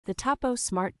The Tapo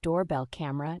Smart Doorbell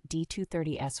Camera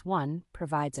D230S1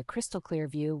 provides a crystal clear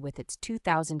view with its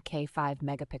 2000K 5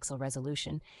 megapixel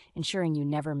resolution, ensuring you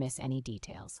never miss any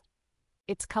details.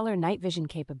 Its color night vision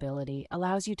capability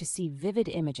allows you to see vivid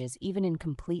images even in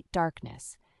complete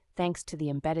darkness, thanks to the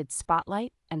embedded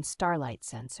spotlight and starlight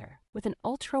sensor. With an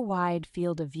ultra-wide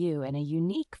field of view and a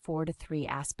unique 4:3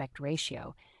 aspect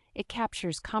ratio, it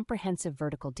captures comprehensive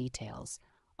vertical details,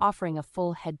 offering a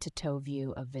full head-to-toe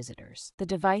view of visitors. The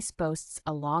device boasts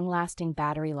a long-lasting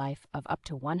battery life of up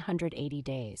to 180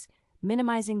 days,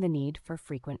 minimizing the need for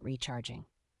frequent recharging.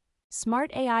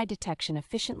 Smart AI detection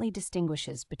efficiently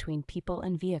distinguishes between people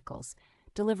and vehicles,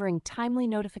 delivering timely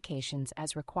notifications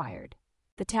as required.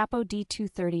 The Tapo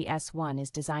D230S1 is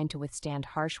designed to withstand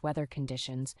harsh weather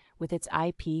conditions with its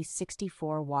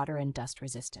IP64 water and dust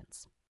resistance.